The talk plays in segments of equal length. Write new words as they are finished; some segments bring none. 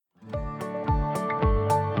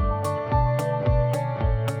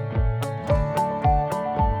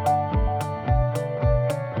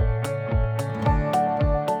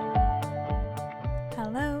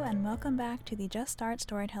to the Just Start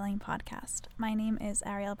Storytelling podcast. My name is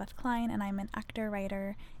Ariel Beth Klein, and I'm an actor,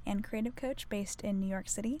 writer, and creative coach based in New York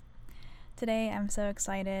City. Today, I'm so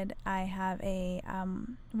excited. I have a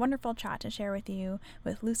wonderful chat to share with you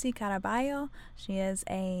with Lucy Caraballo. She is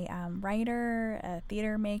a writer, a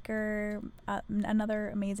theater maker, another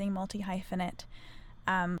amazing multi-hyphenate.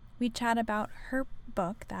 We chat about her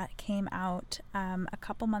book that came out a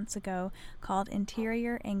couple months ago called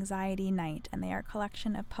Interior Anxiety Night, and they are a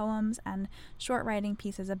collection of poems and short writing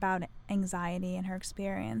pieces about anxiety and her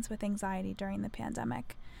experience with anxiety during the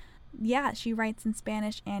pandemic. Yeah, she writes in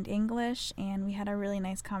Spanish and English, and we had a really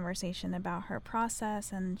nice conversation about her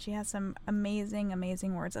process, and she has some amazing,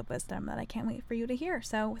 amazing words of wisdom that I can't wait for you to hear.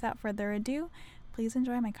 So without further ado, please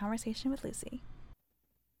enjoy my conversation with Lucy.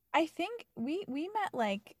 I think we met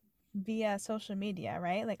like via social media,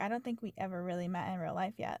 right? Like I don't think we ever really met in real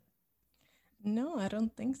life yet. No, I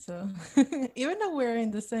don't think so. Even though we're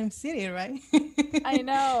in the same city, right? I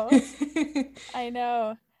know. I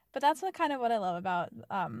know. But that's what I love about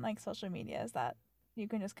like social media is that you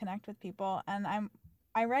can just connect with people, and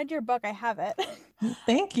I read your book. I have it.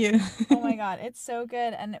 Thank you. Oh my god, it's so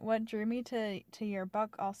good. And what drew me to your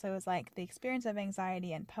book also is like the experience of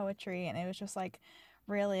anxiety and poetry, and it was just like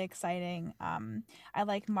really exciting. I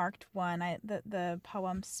like marked one. The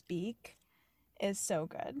poem Speak is so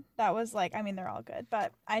good. That was like, I mean, they're all good,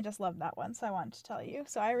 but I just love that one, so I wanted to tell you.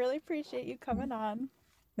 So I really appreciate you coming on.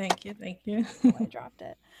 Thank you. Thank you. Oh, I dropped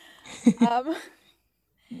it. Um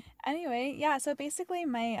anyway, yeah, so basically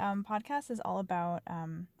my podcast is all about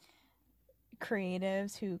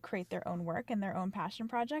creatives who create their own work and their own passion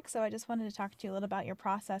projects. So I just wanted to talk to you a little about your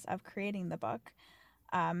process of creating the book.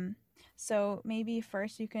 Um, so maybe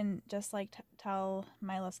first you can just like tell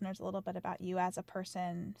my listeners a little bit about you as a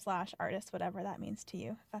person slash artist, whatever that means to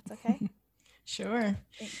you, if that's okay. Sure.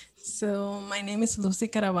 Thanks. So, my name is Lucy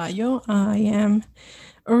Caraballo. I am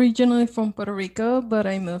originally from Puerto Rico, but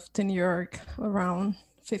I moved to New York around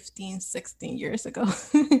 15, 16 years ago.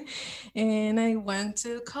 And I went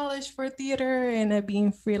to college for theater and I've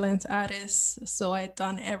been freelance artist. So, I've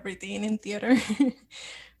done everything in theater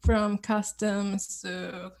from costumes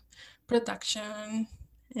to production,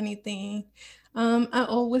 anything. I've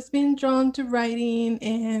always been drawn to writing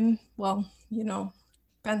and, well,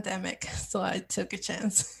 pandemic. So I took a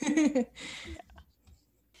chance. Yeah.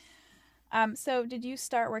 So did you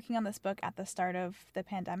start working on this book at the start of the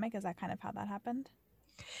pandemic? Is that kind of how that happened?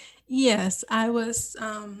 Yes, I've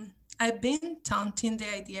been taunting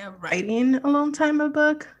the idea of writing a long time a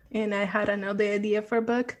book, and I had another idea for a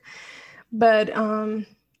book, but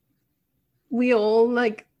we all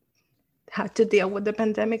like had to deal with the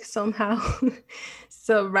pandemic somehow.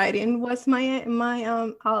 So writing was my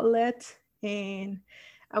outlet, and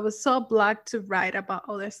I was so blocked to write about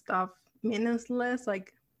other stuff, meaningless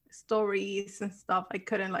like stories and stuff. I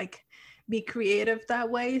couldn't like be creative that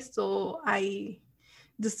way, so I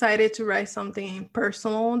decided to write something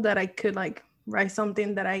personal that I could like write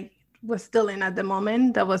something that I was still in at the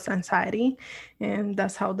moment, that was anxiety, and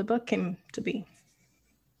that's how the book came to be.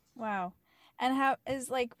 Wow. And how is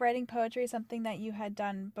like writing poetry something that you had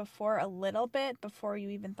done before a little bit before you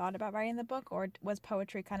even thought about writing the book, or was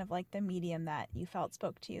poetry kind of like the medium that you felt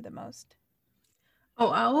spoke to you the most? Oh,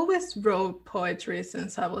 I always wrote poetry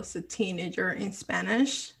since I was a teenager in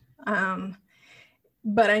Spanish. Um,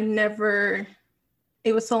 but I never,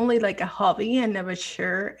 it was only like a hobby. I never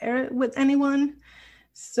shared it with anyone.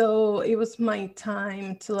 So it was my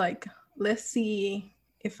time to like, let's see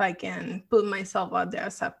if I can put myself out there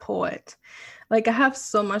as a poet. Like, I have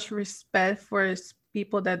so much respect for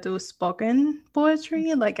people that do spoken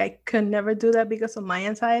poetry. Like, I could never do that because of my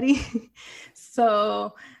anxiety.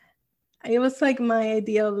 So it was like my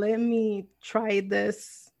idea, let me try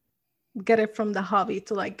this, get it from the hobby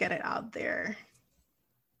to like get it out there.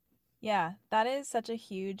 Yeah, that is such a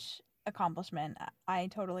huge accomplishment. I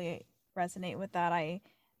totally resonate with that. I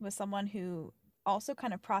was someone who also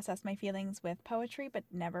kind of processed my feelings with poetry, but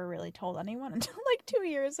never really told anyone until like 2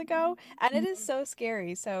 years ago. And it is so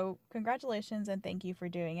scary. So, congratulations and thank you for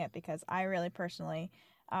doing it because I really personally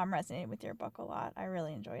resonated with your book a lot. I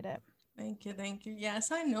really enjoyed it. Thank you, thank you.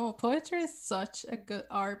 Yes, I know poetry is such a good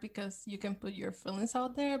art because you can put your feelings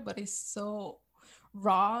out there, but it's so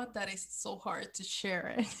raw that it's so hard to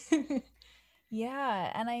share it.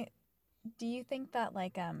 Yeah, and I do you think that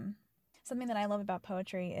like something that I love about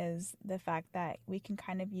poetry is the fact that we can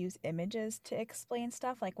kind of use images to explain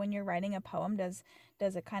stuff. Like when you're writing a poem, does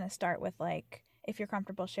it kind of start with like if you're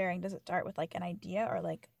comfortable sharing, does it start with like an idea or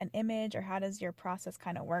like an image, or how does your process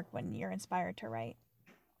kind of work when you're inspired to write?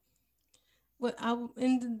 Well,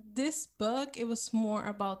 in this book, it was more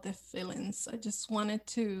about the feelings. I just wanted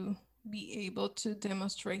to be able to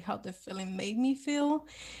demonstrate how the feeling made me feel.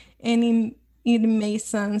 And it made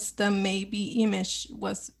sense that maybe image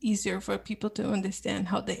was easier for people to understand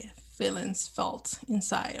how the feelings felt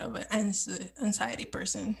inside of an anxiety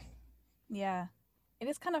person. Yeah. It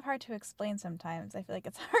is kind of hard to explain sometimes. I feel like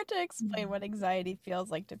it's hard to explain what anxiety feels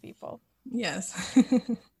like to people. Yes.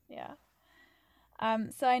 Yeah.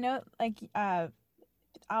 So I know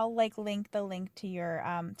I'll like link the link to your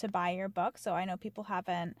to buy your book. So I know people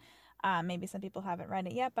haven't maybe some people haven't read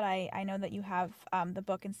it yet, but I know that you have the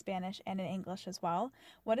book in Spanish and in English as well.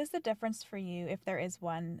 What is the difference for you, if there is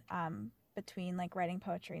one, between like writing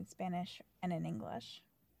poetry in Spanish and in English?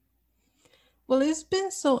 Well, it's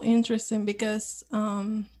been so interesting because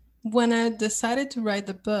when I decided to write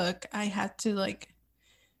the book, I had to like,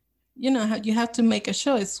 how you have to make a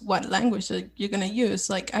choice what language that you're gonna use.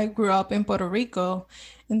 Like I grew up in Puerto Rico,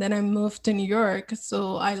 and then I moved to New York,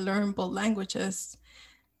 so I learned both languages,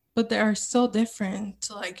 but they are so different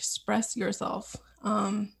to like express yourself.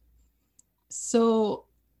 So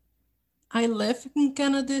I live in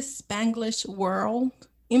kind of this Spanglish world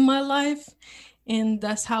in my life. And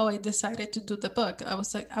that's how I decided to do the book. I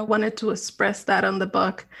was like, I wanted to express that on the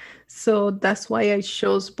book. So that's why I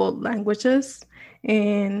chose both languages.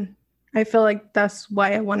 And I feel like that's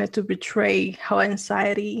why I wanted to portray how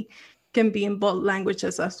anxiety can be in both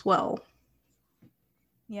languages as well.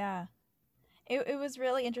 Yeah. It was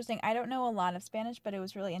really interesting. I don't know a lot of Spanish, but it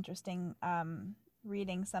was really interesting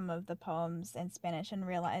reading some of the poems in Spanish and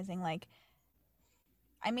realizing like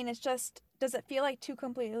I mean, it's just, does it feel like two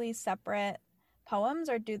completely separate poems,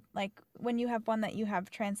 or do like when you have one that you have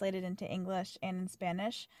translated into English and in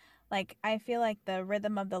Spanish, like I feel like the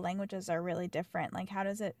rhythm of the languages are really different. Like how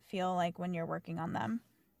does it feel like when you're working on them?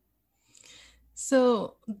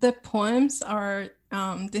 So the poems are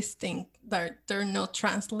distinct. There are no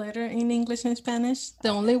translator in English and Spanish. The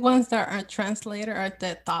Okay. only ones that are translator are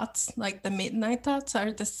the thoughts, like the midnight thoughts,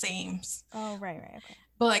 are the same. Oh, right, right. Okay.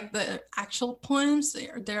 But like the actual poems,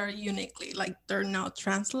 they're uniquely like they're not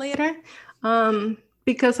translator.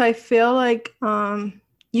 Because I feel like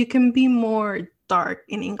you can be more dark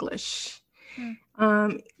in English.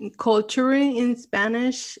 Hmm. Culture in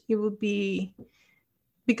Spanish, it would be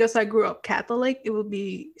because I grew up Catholic, it would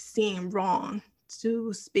be seen wrong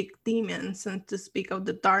to speak demons and to speak of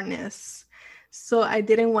the darkness. So I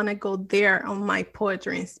didn't want to go there on my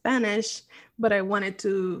poetry in Spanish, but I wanted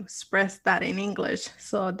to express that in English.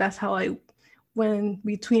 So that's how I went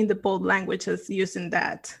between the both languages using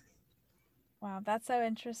that. Wow, that's so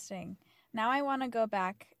interesting. Now I want to go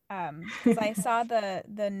back because I saw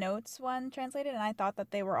the notes one translated and I thought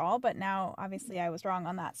that they were all, but now obviously I was wrong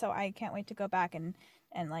on that. So I can't wait to go back and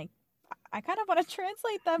like I kind of want to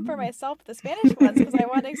translate them for myself, the Spanish ones, because I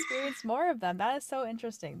want to experience more of them. That is so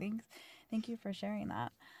interesting. Thank you for sharing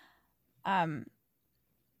that. Um,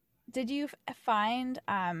 did you find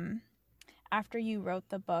after you wrote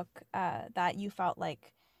the book that you felt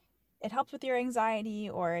like it helped with your anxiety,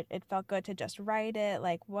 or it felt good to just write it?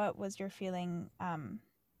 Like, what was your feeling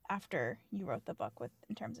after you wrote the book with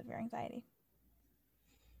in terms of your anxiety?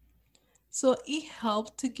 So it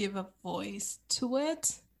helped to give a voice to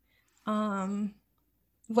it. Um,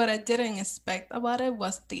 what I didn't expect about it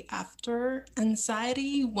was the after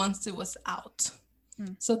anxiety once it was out.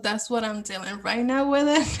 Hmm. So that's what I'm dealing right now with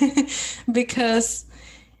it because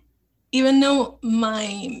even though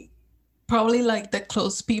my probably like the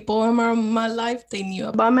close people in my life, they knew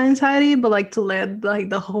about my anxiety, but like to let like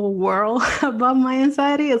the whole world about my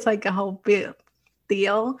anxiety, it's like a whole big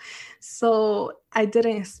deal. So I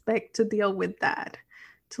didn't expect to deal with that,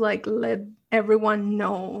 to like let everyone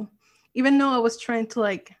know, even though I was trying to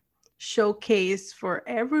like showcase for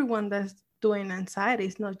everyone that's doing anxiety,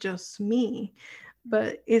 it's not just me,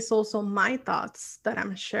 but it's also my thoughts that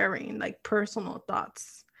I'm sharing, like personal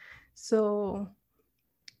thoughts. So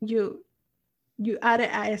you you added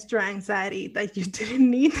extra anxiety that you didn't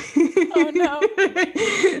need. Oh no.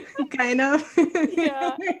 Kind of.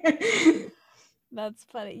 Yeah. That's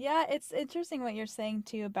funny. Yeah, it's interesting what you're saying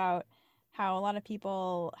too about how a lot of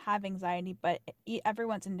people have anxiety, but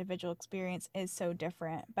everyone's individual experience is so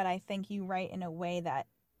different. But I think you write in a way that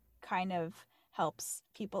kind of helps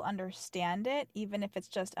people understand it, even if it's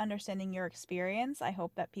just understanding your experience. I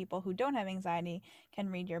hope that people who don't have anxiety can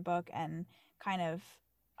read your book and kind of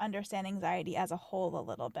understand anxiety as a whole a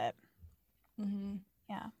little bit. Mhm.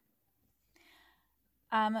 Yeah.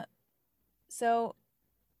 Um, so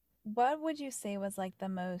what would you say was like the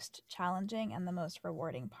most challenging and the most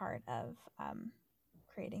rewarding part of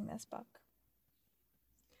creating this book?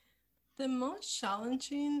 The most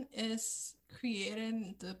challenging is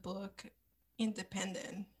creating the book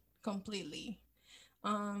independent completely.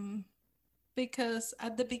 Because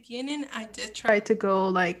at the beginning I did try to go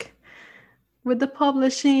like with the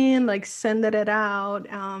publishing, like sending it out.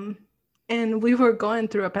 And we were going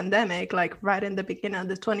through a pandemic, like right in the beginning of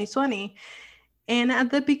the 2020. And at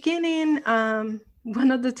the beginning,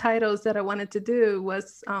 one of the titles that I wanted to do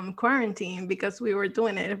was quarantine, because we were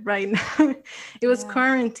doing it right now. It was Yeah.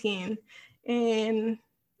 quarantine. And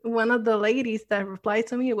one of the ladies that replied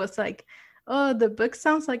to me was like, "Oh, the book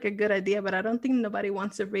sounds like a good idea, but I don't think nobody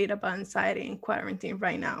wants to read about anxiety in quarantine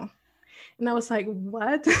right now." And I was like,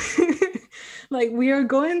 "What?" Like, we are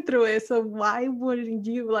going through it. So why wouldn't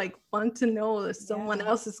you like want to know that someone Yeah.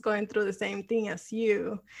 else is going through the same thing as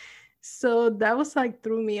you? So that was like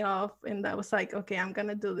threw me off. And that was like, okay, I'm going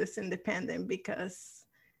to do this independent, because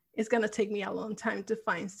it's going to take me a long time to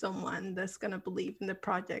find someone that's going to believe in the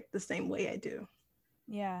project the same way I do.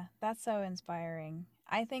 Yeah, that's so inspiring.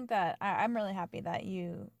 I think that I'm really happy that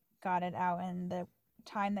you got it out in the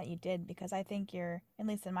time that you did, because I think you're, at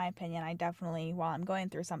least in my opinion, I definitely, while I'm going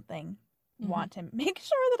through something, Mhm. want to make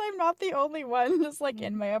sure that I'm not the only one just like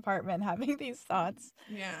in my apartment having these thoughts.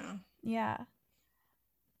 Yeah. Yeah.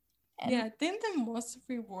 Yeah, And I think the most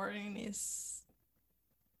rewarding is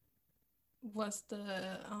was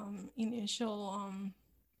the initial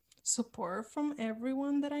support from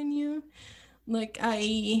everyone that I knew. Like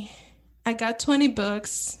I got 20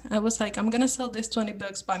 books. I was like, I'm gonna sell these 20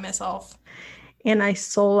 books by myself. And I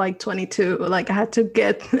sold like 22. Like I had to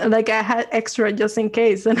get like I had extra just in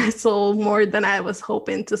case, and I sold more than I was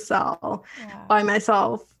hoping to sell by wow.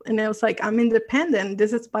 myself. And it was like, I'm independent.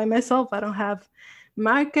 This is by myself. I don't have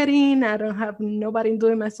marketing. I don't have nobody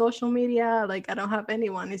doing my social media. Like I don't have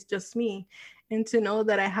anyone. It's just me. And to know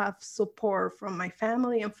that I have support from my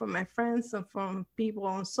family and from my friends and from people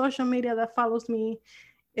on social media that follows me,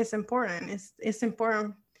 it's important. It's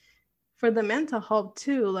important for the mental health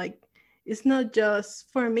too. Like it's not just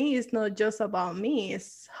for me, it's not just about me.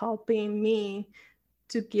 It's helping me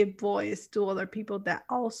to give voice to other people that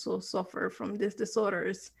also suffer from these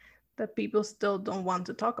disorders that people still don't want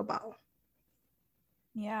to talk about.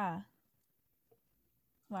 Yeah.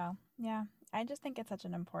 Wow. Yeah. I just think it's such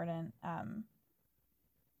an important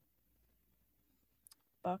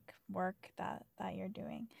book work that you're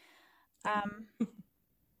doing. Thank Um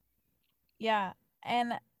yeah.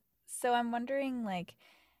 And so I'm wondering, like,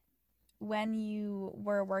 when you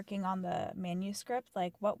were working on the manuscript,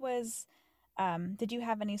 like what was did you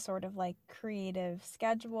have any sort of like creative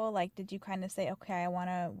schedule? Like did you kind of say, okay, I want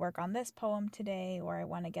to work on this poem today, or I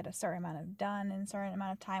want to get a certain amount of done in a certain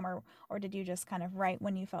amount of time, or did you just kind of write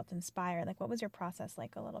when you felt inspired? Like what was your process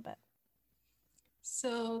like a little bit?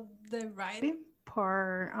 So the writing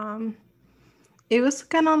part, it was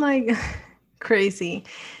kind of like crazy.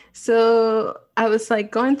 So I was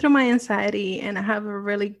like going through my anxiety, and I have a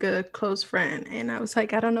really good close friend, and I was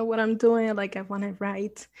like, I don't know what I'm doing. Like I want to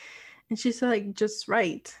write, and she's like, just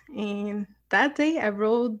write. And that day I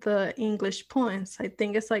wrote the English poems. I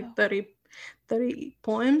think it's like Oh, 30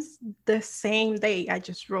 poems. The same day I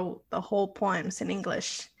just wrote the whole poems in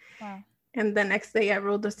English. wow. And the next day I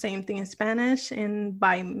wrote the same thing in Spanish. And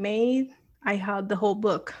by May, I had the whole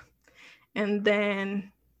book. And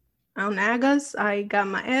then on August, I got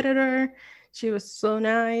my editor. She was so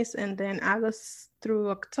nice. And then August through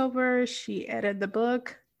October, she edited the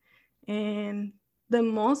book. And the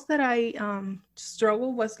most that I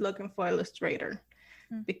struggled was looking for illustrator,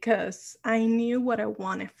 Mm, because I knew what I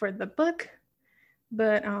wanted for the book,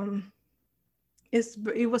 but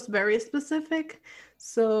it was very specific.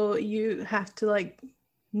 So you have to like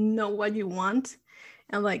know what you want,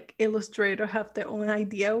 and like illustrator have their own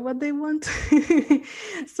idea of what they want.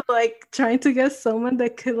 So like trying to get someone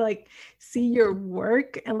that could like see your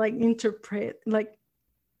work and like interpret, like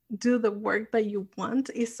do the work that you want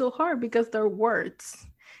is so hard, because they're words.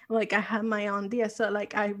 Like I had my own idea. So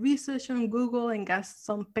like I researched on Google and got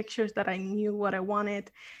some pictures that I knew what I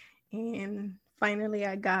wanted. And finally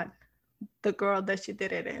I got the girl that she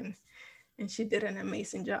did it in. And she did an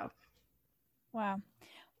amazing job. wow.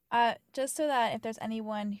 Just so that if there's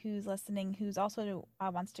anyone who's listening who's also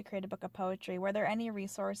wants to create a book of poetry, were there any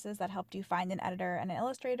resources that helped you find an editor and an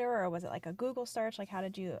illustrator, or was it like a Google search? Like, how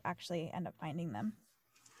did you actually end up finding them?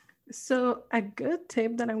 So a good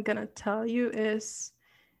tip that I'm gonna tell you is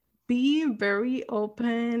be very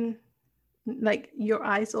open, like your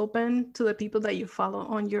eyes open to the people that you follow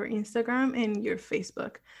on your Instagram and your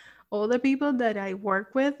Facebook. All the people that I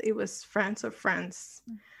work with, it was friends of friends,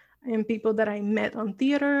 Mm, and people that I met on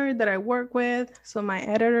theater that I work with. So my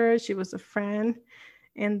editor, she was a friend.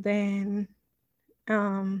 And then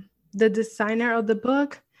the designer of the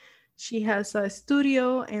book, she has a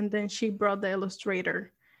studio, and then she brought the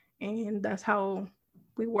illustrator. And that's how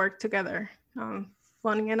we work together.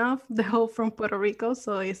 Funny enough, they're all from Puerto Rico,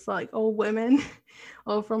 so it's like all women,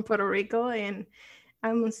 all from Puerto Rico, and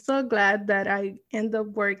I'm so glad that I end up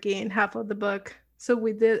working half of the book. So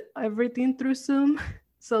we did everything through Zoom.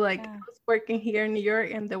 So like Yeah. I was working here in New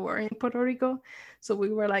York and they were in Puerto Rico. So we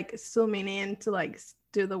were like zooming in to like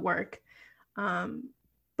do the work. Um,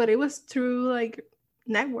 but it was through like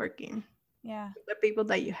networking, Yeah. the people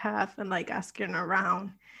that you have and like asking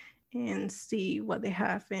around and see what they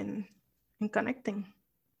have and connecting.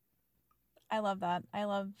 I love that. I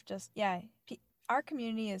love just, yeah, our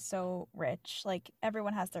community is so rich. Like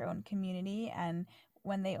everyone has their own community, and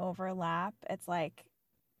when they overlap, it's like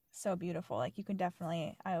so beautiful. Like you can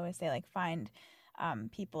definitely, I always say, like find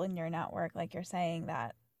people in your network, like you're saying,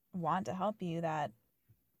 that want to help you, that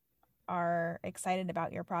are excited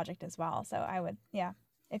about your project as well. So I would, yeah,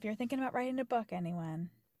 if you're thinking about writing a book, anyone,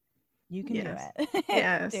 you can do Yes. it. Do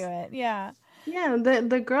Yes. it. Yeah. Yeah,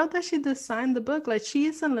 the girl that she designed the book, like she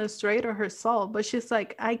is an illustrator herself, but she's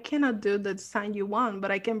like, I cannot do the design you want,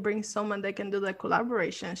 but I can bring someone that can do the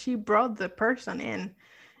collaboration. She brought the person in.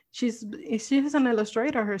 She's she's an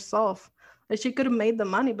illustrator herself. Like she could have made the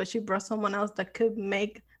money, but she brought someone else that could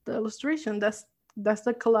make the illustration. That's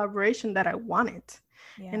the collaboration that I wanted.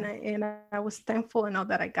 Yeah. And I was thankful enough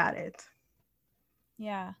that I got it.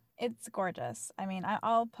 Yeah. It's gorgeous. I mean,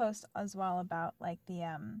 I'll post as well about like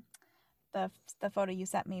the the photo you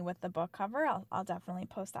sent me with the book cover. I'll definitely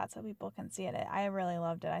post that so people can see it. I really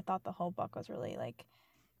loved it. I thought the whole book was really like,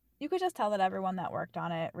 you could just tell that everyone that worked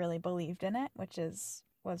on it really believed in it, which is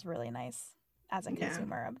was really nice as a Yeah.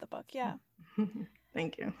 consumer of the book. Yeah.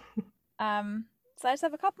 Thank you. Um so I just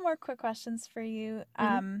have a couple more quick questions for you.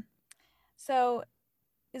 Mhm. So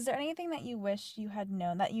is there anything that you wish you had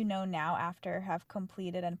known that you know now after have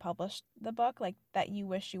completed and published the book, like that you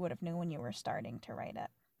wish you would have known when you were starting to write it?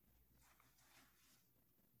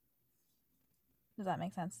 Does that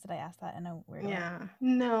make sense? Did I ask that in a weird way? Yeah.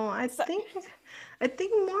 No, So, I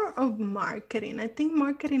think more of marketing. I think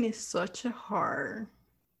marketing is such a hard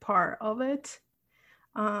part of it.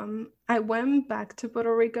 I went back to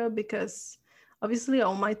Puerto Rico because obviously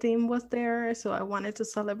all my team was there, so I wanted to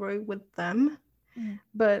celebrate with them. mm,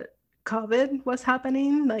 But COVID was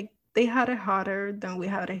happening, like they had it harder than we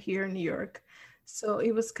had it here in New York. So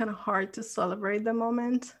it was kind of hard to celebrate the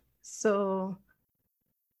moment. So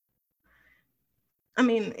I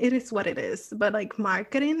mean, it is what it is, but like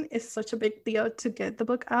marketing is such a big deal to get the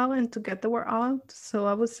book out and to get the word out. So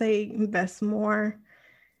I would say invest more.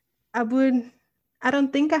 I would, I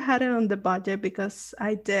don't think I had it on the budget because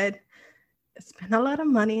I did spend a lot of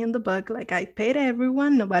money in the book. Like I paid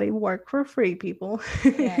everyone, nobody worked for free, people.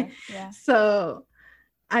 yeah, yeah. So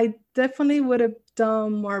I definitely would have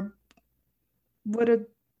done more, would have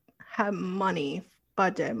had money,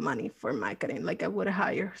 budget money for marketing. Like I would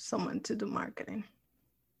hire someone to do marketing.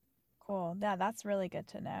 Cool. Yeah, that's really good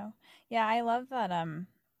to know. Yeah, I love that.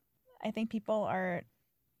 I think people are,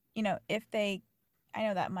 if they, I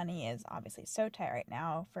know that money is obviously so tight right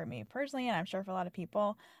now for me personally, and I'm sure for a lot of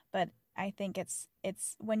people, but I think it's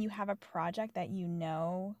when you have a project that you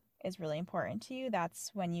know is really important to you,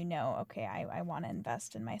 that's when you know, okay, I want to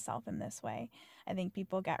invest in myself in this way. I think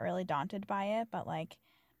people get really daunted by it, but like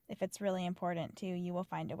if it's really important to you, you will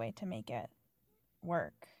find a way to make it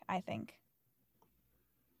work, I think.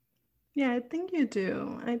 Yeah, I think you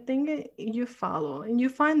do. I think you follow and you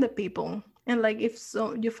find the people. And like if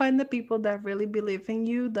so you find the people that really believe in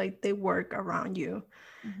you, like they work around you.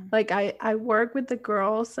 Hmm. Like I work with the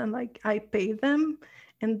girls and like I pay them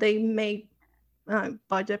and they make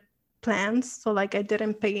budget plans. So like I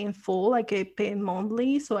didn't pay in full, like I paid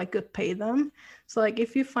monthly so I could pay them. So like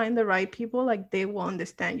if you find the right people, like they will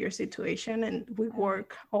understand your situation and we Oh,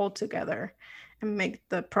 work all together and make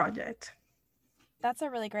the project. that's a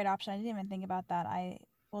really great option. I didn't even think about that. I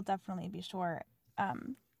will definitely be sure.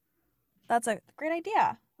 Um, that's a great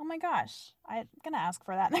idea. Oh my gosh. I'm gonna ask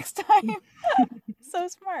for that next time. So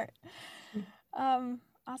smart.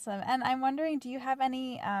 Awesome. And I'm wondering, do you have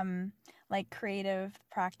any like creative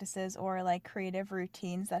practices or like creative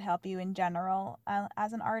routines that help you in general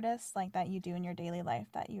as an artist, like that you do in your daily life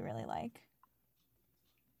that you really like?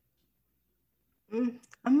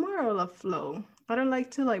 I'm more of a flow. I don't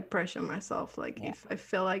like to like pressure myself. Like Yeah. if I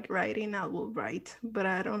feel like writing, I will write. But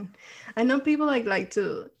I don't. I know people like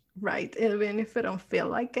to write even if I don't feel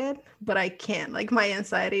like it, but I can't. Like my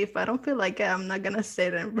anxiety, if I don't feel like it, I'm not gonna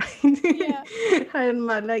sit and Yeah. write. I'm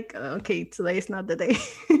not like okay, today is not the day.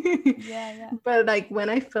 Yeah, yeah. But like when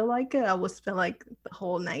I feel like it, I will spend like the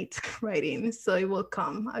whole night writing. So it will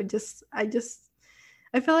come.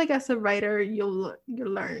 I feel like as a writer, you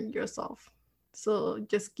learn yourself. So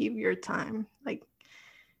just give your time. Like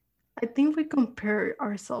I think we compare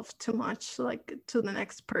ourselves too much, like to the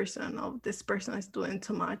next person. Oh, this person is doing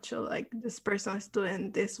too much, or like this person is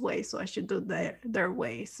doing this way, so I should do their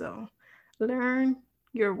way. So learn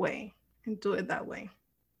your way and do it that way.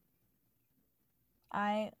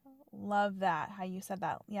 I love that, how you said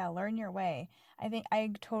that. Yeah, learn your way. I think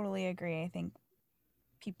I totally agree. I think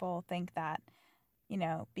people think that,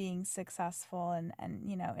 being successful and,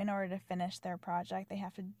 in order to finish their project, they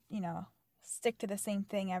have to, stick to the same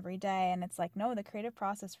thing every day. And it's like, no, the creative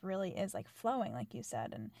process really is like flowing, like you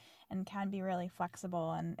said, and can be really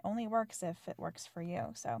flexible and only works if it works for you.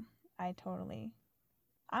 So I'm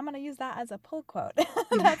going to use that as a pull quote.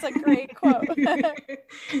 That's a great quote.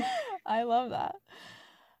 I love that.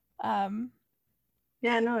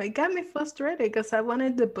 Yeah, no, it got me frustrated because I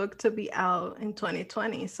wanted the book to be out in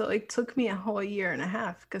 2020. So it took me a whole year and a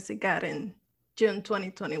half because it got in June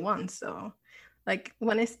 2021. So, like,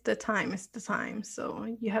 when it's the time, it's the time.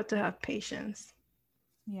 So you have to have patience.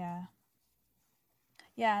 Yeah.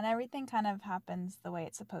 Yeah, and everything kind of happens the way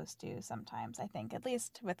it's supposed to sometimes, I think, at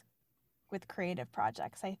least with creative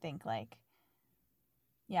projects. I think, like,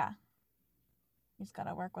 yeah, you just got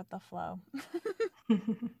to work with the flow.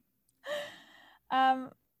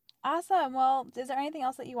 Um, awesome. Well, is there anything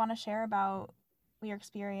else that you want to share about your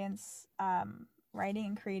experience writing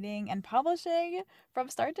and creating and publishing from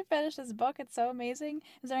start to finish this book? It's so amazing.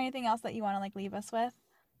 Is there anything else that you want to like leave us with?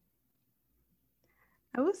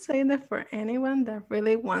 I would say that for anyone that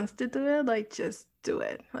really wants to do it, like just do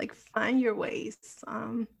it. Like find your ways.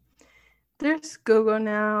 There's Google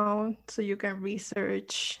now, so you can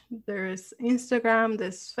research. There's Instagram,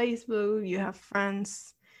 there's Facebook, you have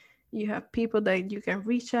friends, you have people that you can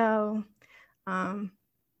reach out. Um,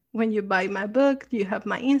 when you buy my book, you have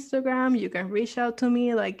my Instagram, you can reach out to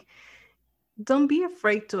me. Like, don't be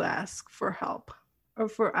afraid to ask for help or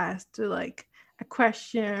for us to like a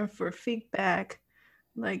question for feedback.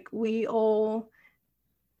 Like, we all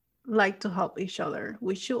like to help each other.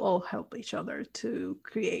 We should all help each other to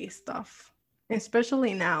create stuff,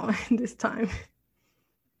 especially now in this time.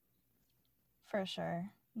 For sure.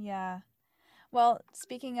 Yeah. Well,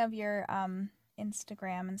 speaking of your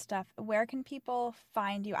Instagram and stuff, where can people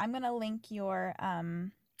find you? I'm gonna link your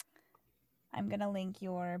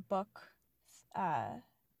book uh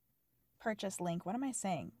purchase link. What am I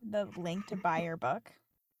saying? The link to buy your book.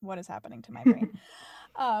 What is happening to my brain?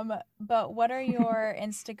 But what are your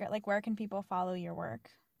Instagram, like where can people follow your work?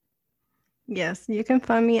 Yes, you can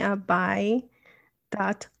find me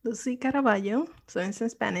at Lucy Caraballo. So it's in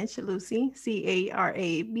Spanish, Lucy,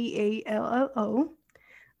 Caraballo.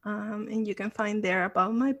 And you can find there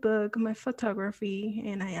about my book, my photography,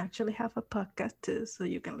 and I actually have a podcast too, so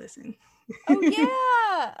you can listen. Oh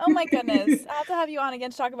yeah! Oh my goodness. I'll have to have you on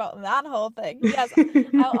again to talk about that whole thing. Yes,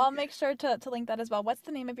 I'll make sure to link that as well. What's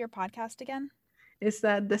the name of your podcast again? It's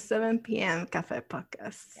at the 7 p.m. Cafe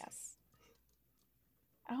Podcast. Yes.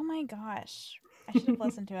 Oh my gosh. I should have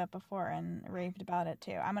listened to it before and raved about it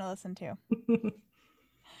too. I'm gonna listen too.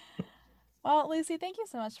 Well, Lucy, thank you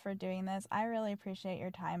so much for doing this. I really appreciate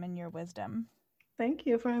your time and your wisdom. Thank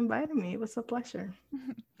you for inviting me. It was a pleasure.